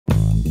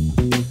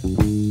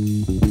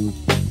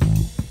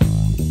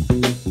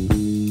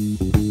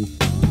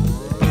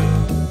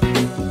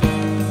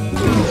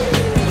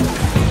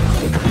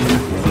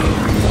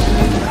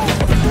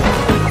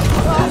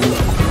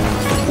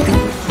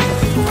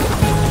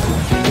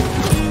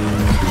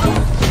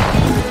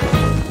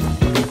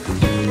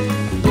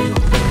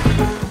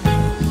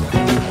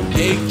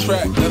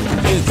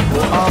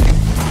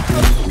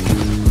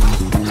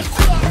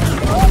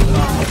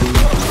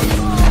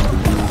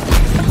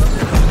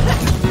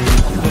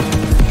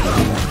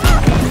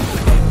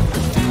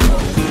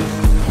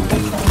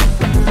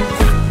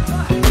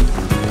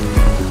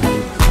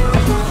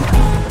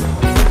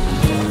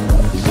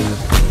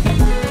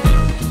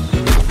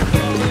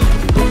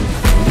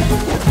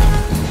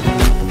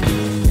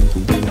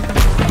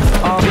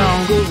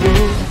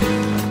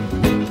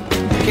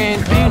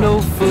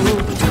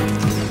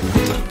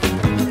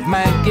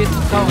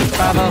caught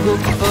by the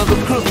hook of the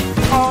crook.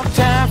 All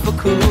time for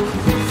cool.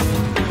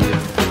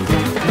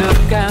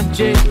 Look out,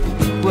 Jake,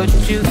 what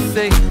you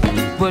say,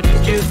 what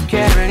you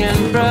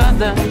carrying,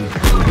 brother.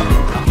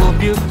 I hope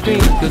you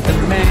think that the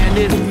man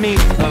is me,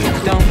 or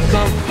don't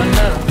go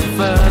another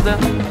further.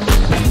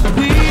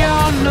 We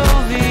all know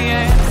the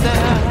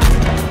answer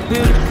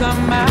will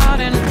come out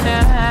in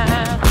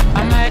time.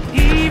 I might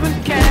even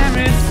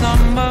carry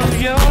some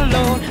of your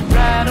load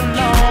right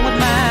along with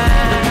mine.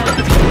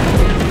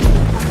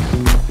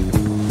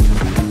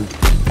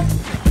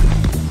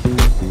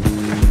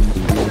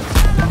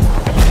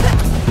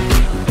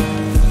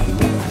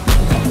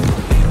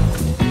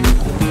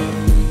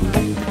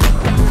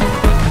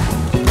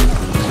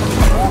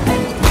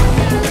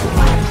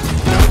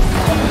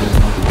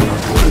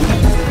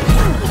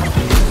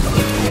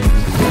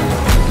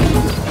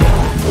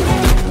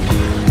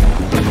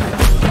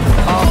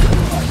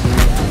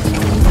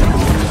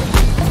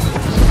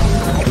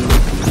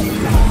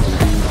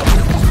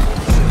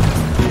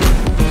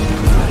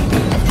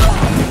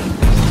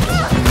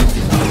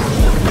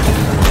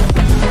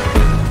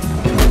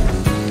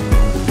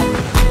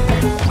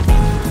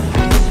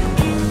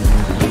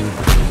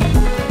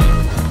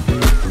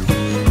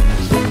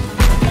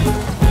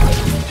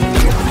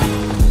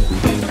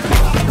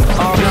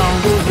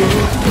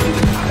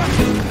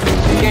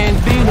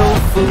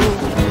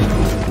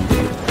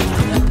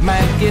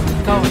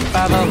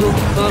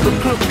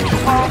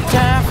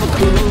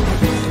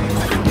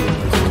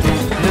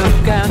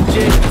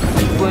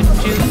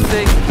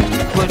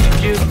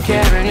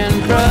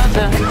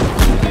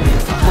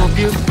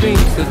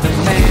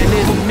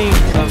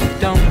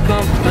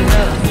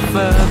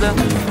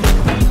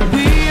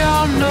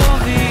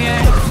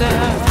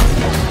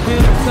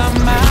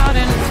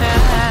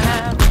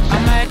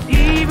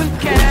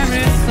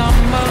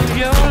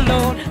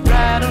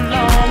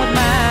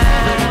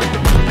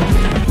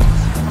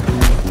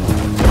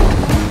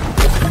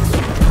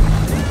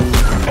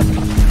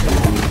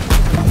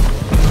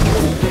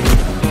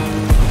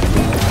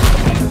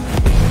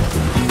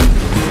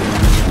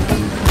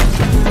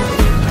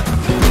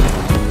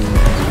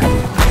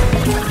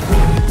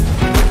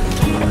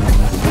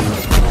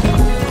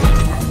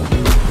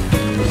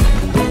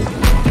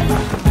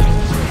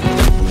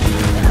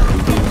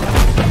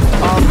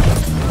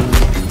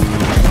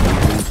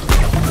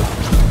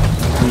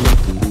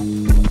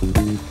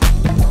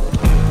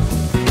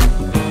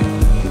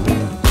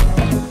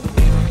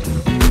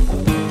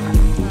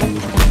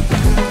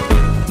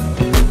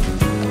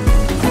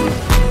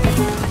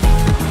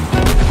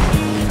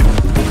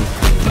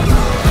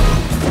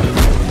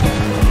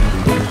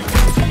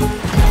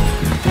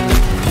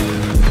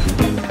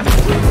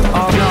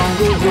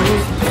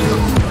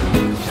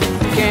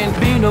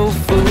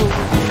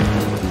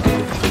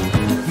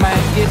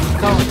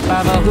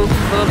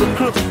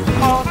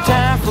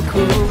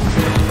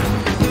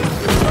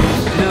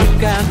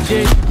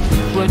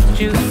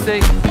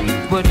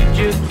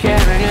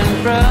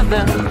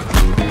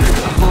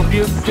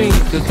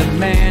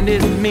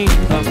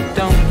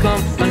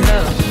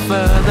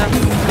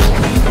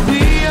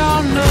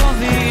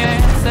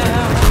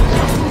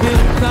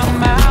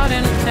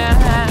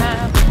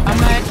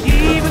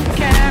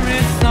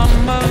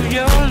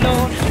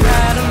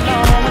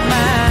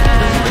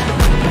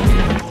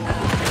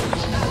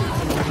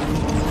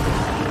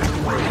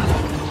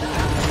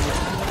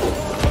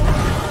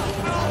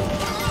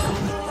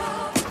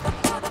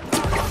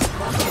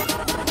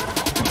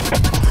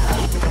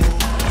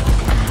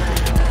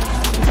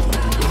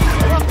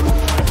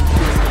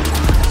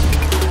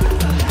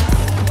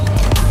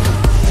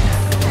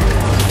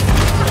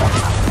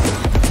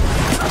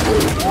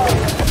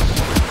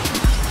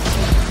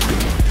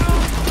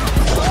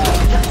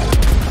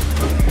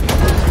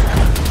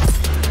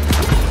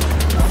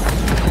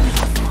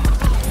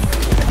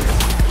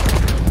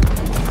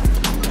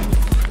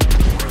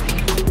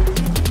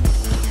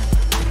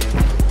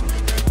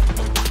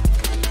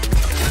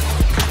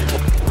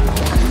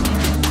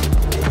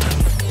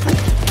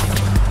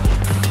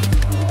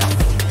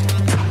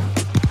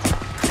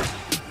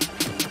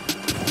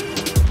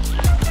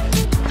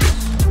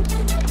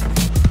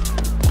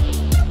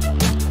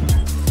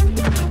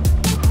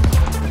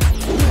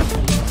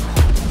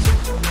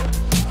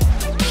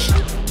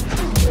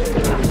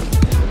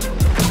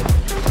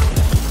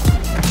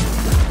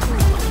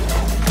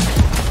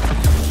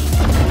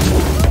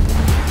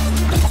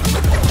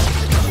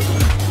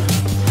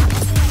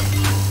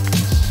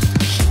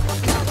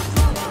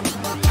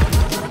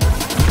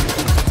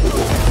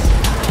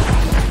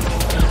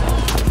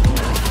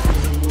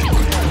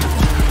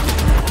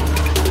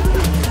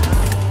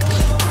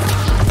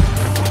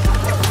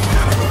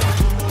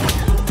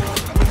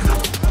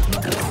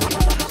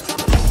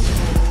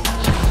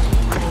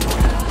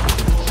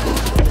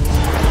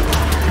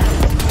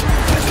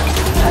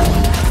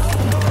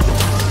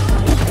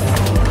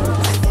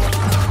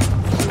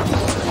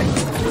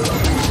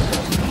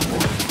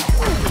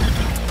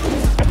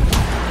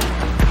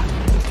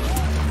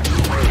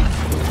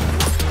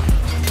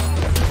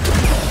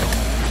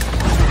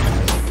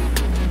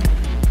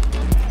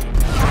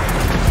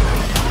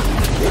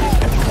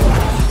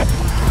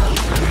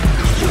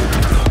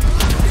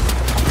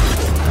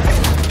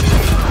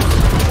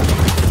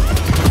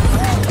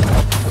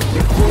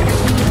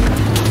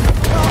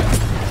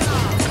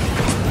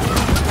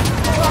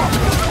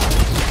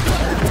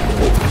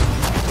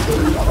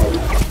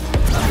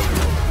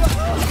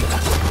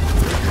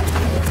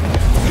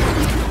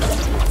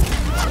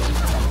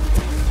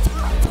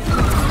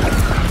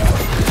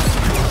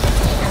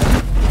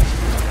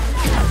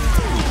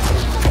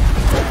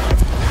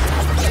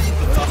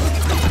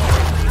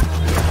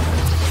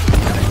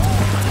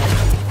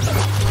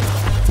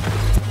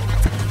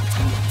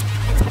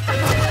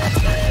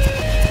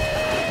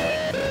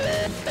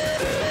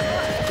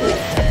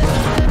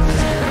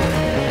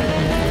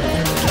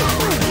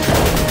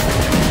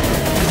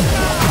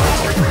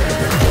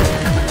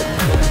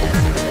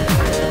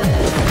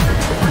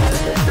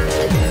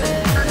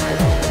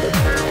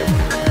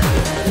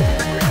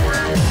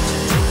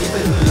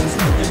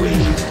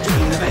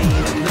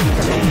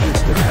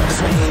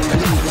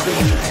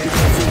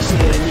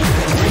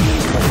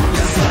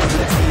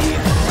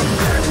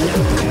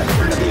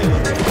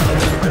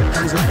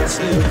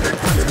 Cosmic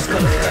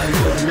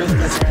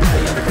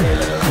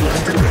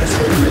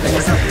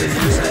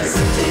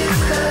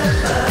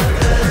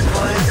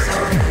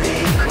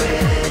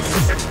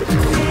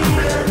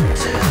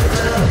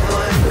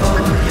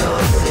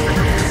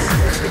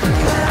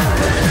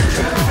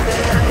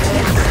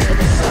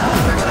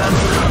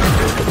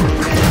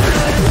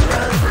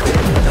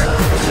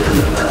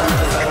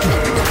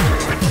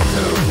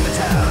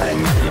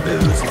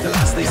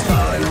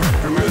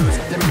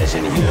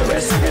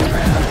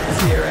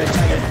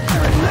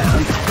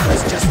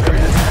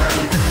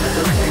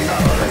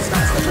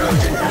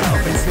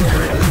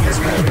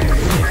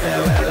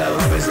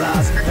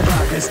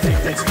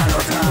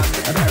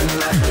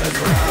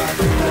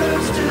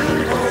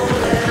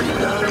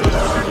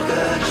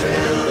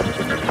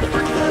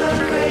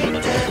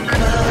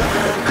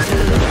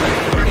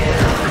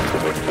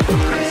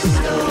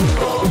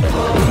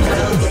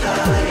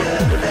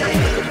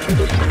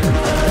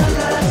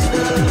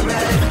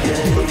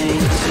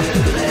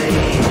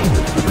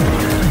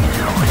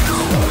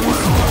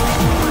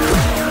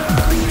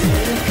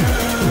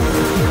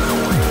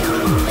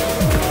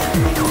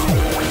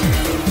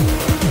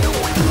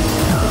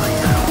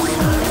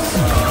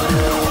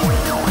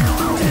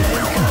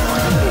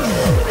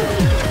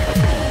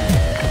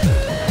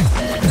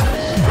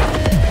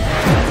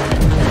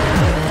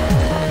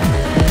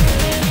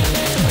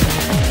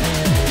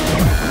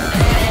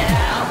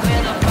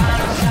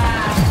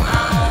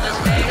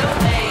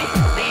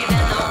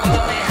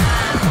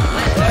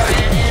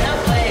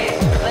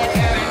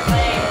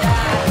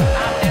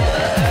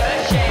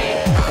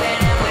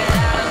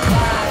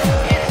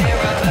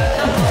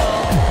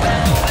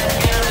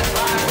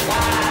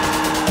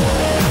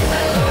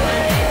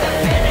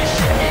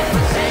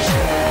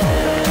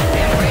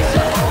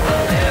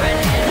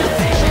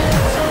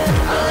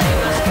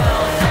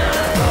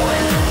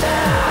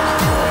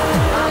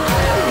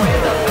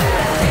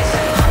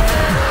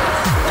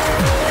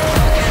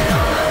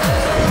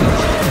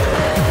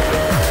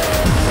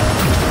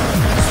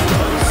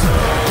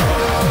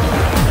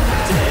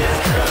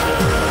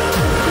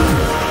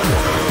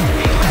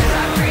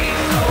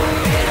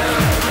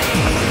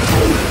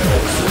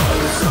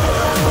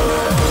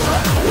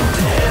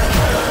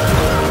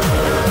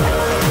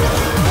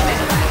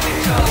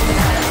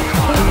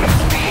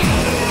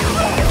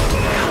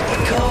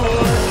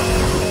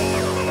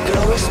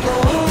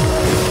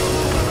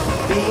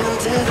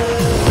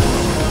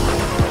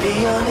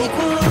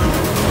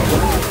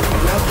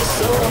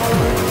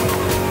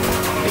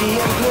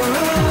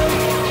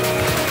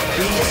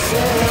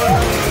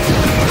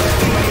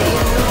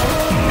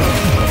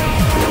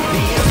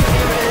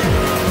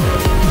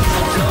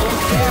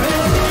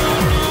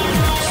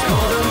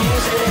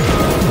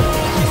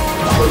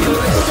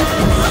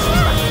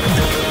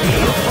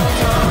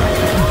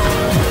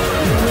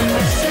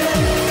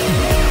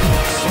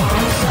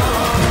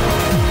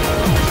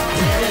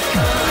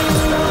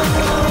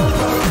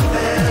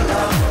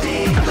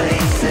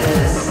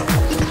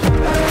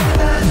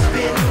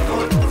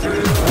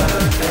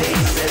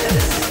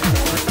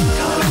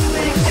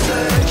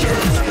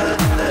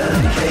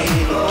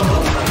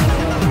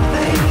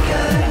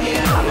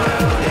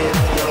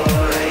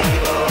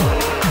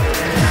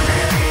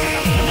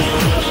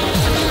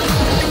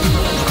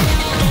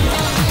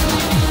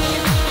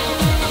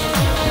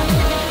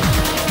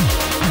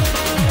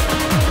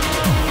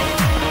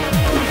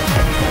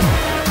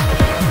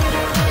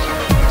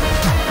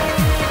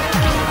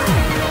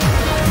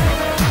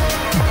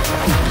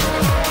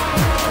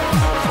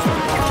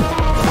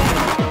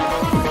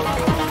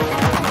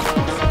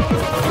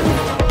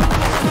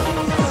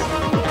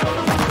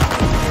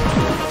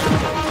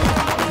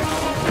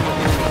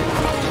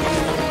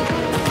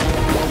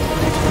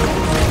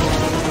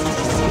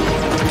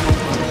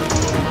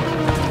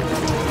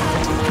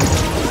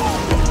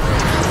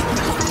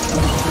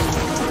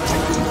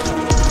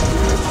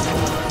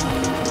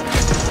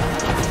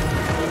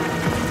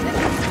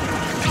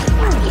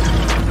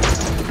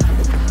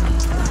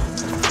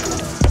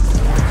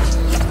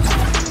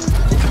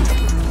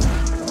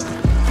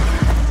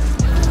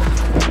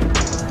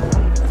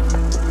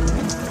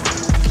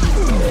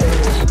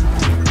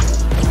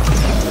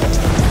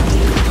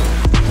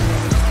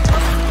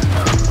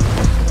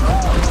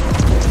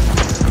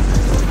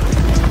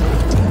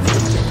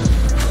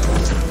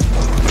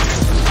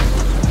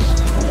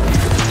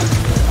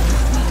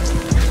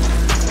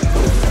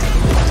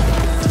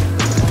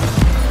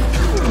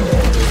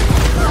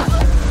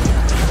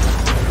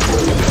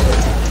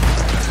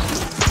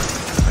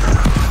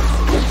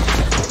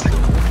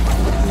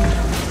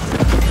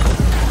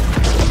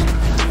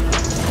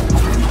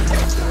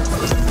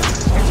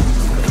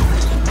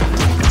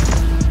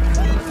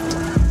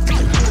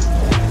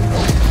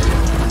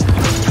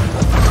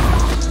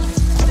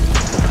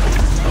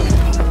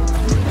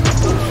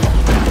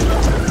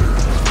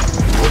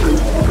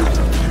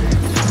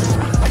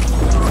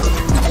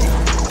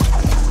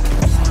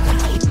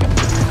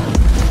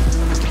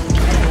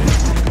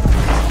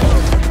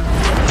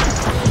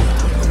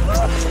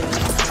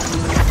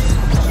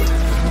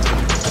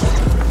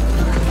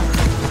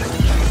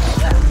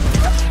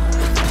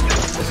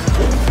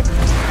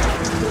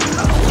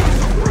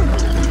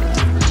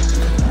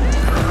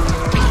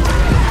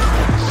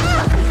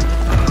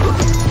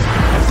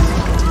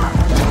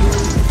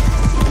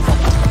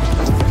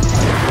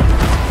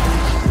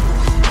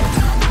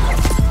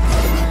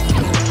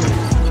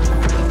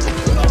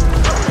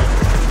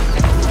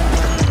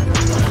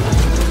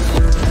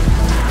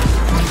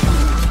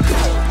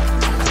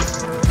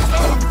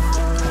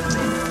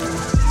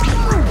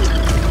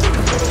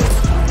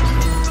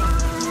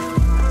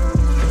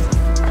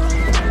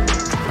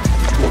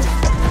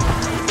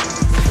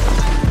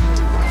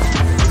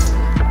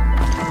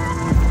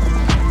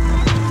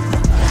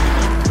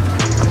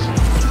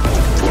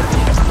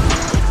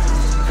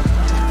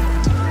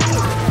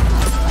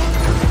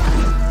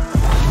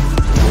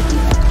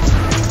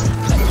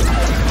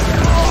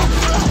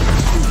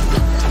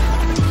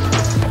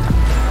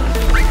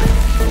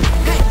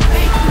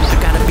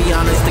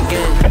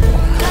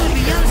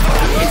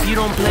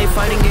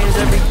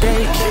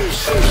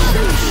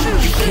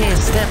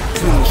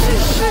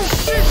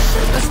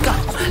Let's go,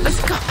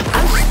 let's go.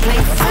 I'm just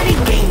playing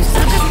fighting games.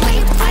 I'm just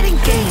playing fighting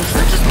games.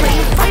 I'm just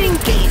playing fighting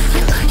games.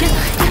 Yeah.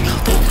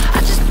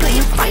 I'm just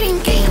playing fighting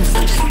games.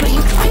 I'm just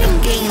playing fighting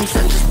games.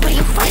 I'm just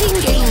playing fighting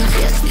games.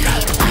 Yes.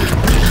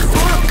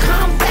 Mortal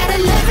Kombat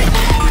 11.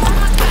 Oh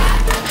my God.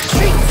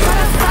 Street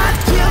Fighter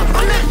 5. Yeah,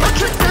 on that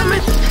Ultra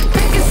Diamond.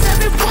 Niggas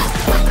everywhere.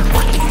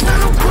 What you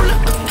gonna pull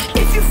up?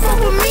 If you fuck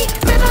with me,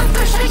 then I'm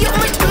gonna show you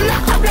my dula.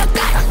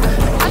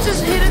 I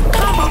just hit a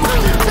combo.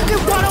 Took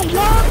it what I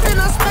want, then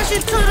I smash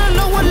it to the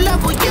lower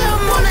level. Yeah,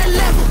 I'm on that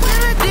level.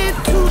 And I did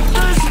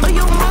 2/3 of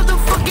your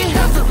motherfucking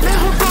health. Man,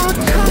 hold on,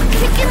 come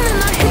kicking and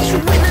I hit you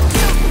in the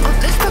temple.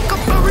 They stuck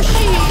up a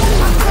Rashid.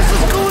 My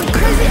cousin's going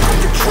crazy off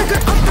the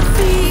trigger, off the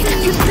feed.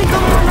 You think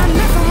I'm on the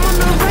left, I'm on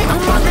the right,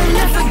 I'm on the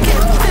left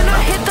again. Then I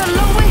hit the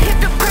low and hit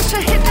the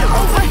pressure, hit the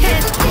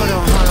overhead. Hold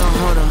on.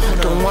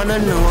 Don't wanna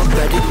know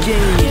about the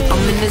game.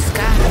 I'm in the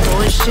sky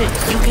throwing shit,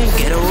 you can't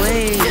get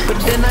away. But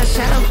then I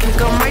shadow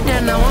kick, I'm right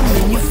down, now I'm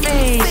in your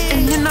face.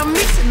 And then I'm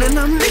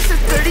mixing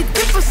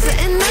 33%,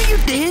 and now you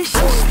did shit.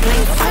 I'm just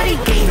playing fighting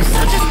games.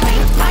 I'm just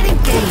playing fighting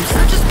games.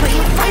 I'm just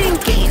playing fighting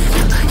games.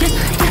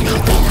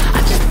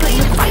 I'm just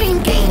playing fighting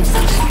games.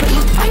 I'm just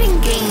playing fighting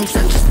games.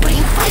 I'm just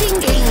playing fighting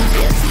games.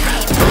 Yes.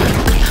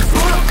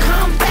 Mortal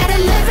Kombat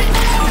 11.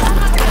 Oh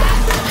my God.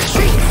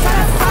 Street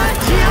Fighter 5.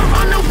 Yeah, I'm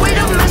on the way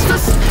to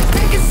Masters.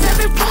 Niggas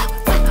everywhere.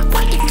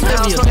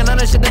 I'm smoking on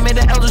that shit that made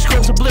the Elder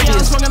Scrolls oblivious.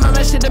 Yeah, I'm smoking on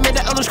that shit that made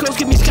the Elder Scrolls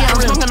give me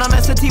Skyrim. I'm smoking on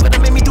that Sativa that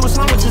made me do a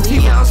song with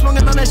Sativa. Yeah, I'm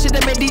smoking on that shit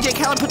that made DJ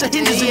Khaled put the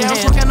hinges in. Yeah, I'm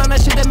smoking on that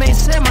shit that made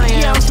Sam I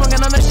Am. Yeah, I'm smoking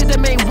on that shit that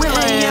made Will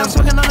I Am. Yeah, I'm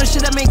smoking on that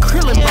shit that made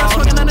Krillin Ball. Yeah, I'm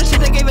smoking on that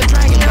shit that gave a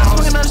Dragon Ball. Yeah, I'm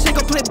smoking on that shit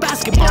go play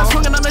basketball. Yeah, I'm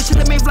smoking on that shit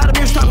that made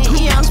Vladimir stop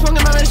poop. Yeah, I'm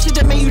smoking on that shit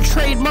that made you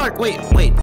trademark. Wait.